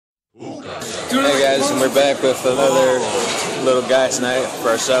Hey guys, and we're back with another little guys' night for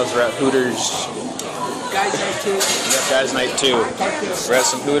ourselves. We're at Hooters. Guys night 2. Guys' night 2. We're at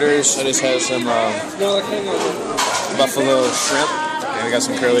some Hooters. I just had some buffalo shrimp. And we got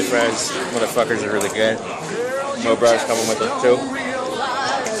some curly fries. Motherfuckers are really good. Mo Bro's coming with us too.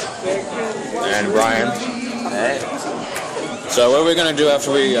 And Brian. Hey. So what are we gonna do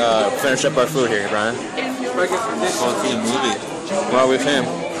after we finish up our food here, Brian? Want to see a movie? Well, with him.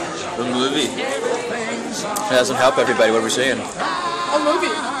 A movie? It doesn't help everybody. What are we saying? A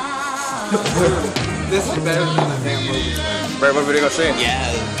movie. This is better than the damn movie. Brian, what are we gonna see? Yeah.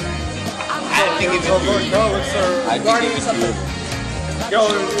 I think it's good. No, it's I think it's good.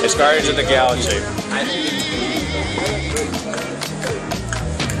 It's Guardians of the Galaxy. I think it's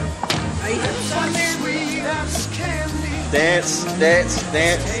Dance, dance,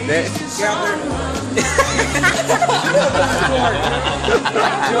 dance, dance.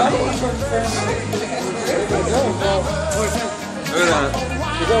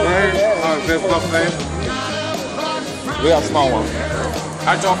 We got a small one.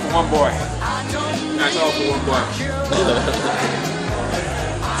 That's all for one boy. That's all for one boy.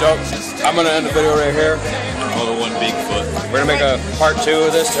 So, I'm going to end the video right here. all the one big foot. We're going to make a part 2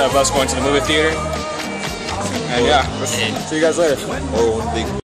 of this, of us going to the movie theater. And yeah, see you guys later. Or one big foot.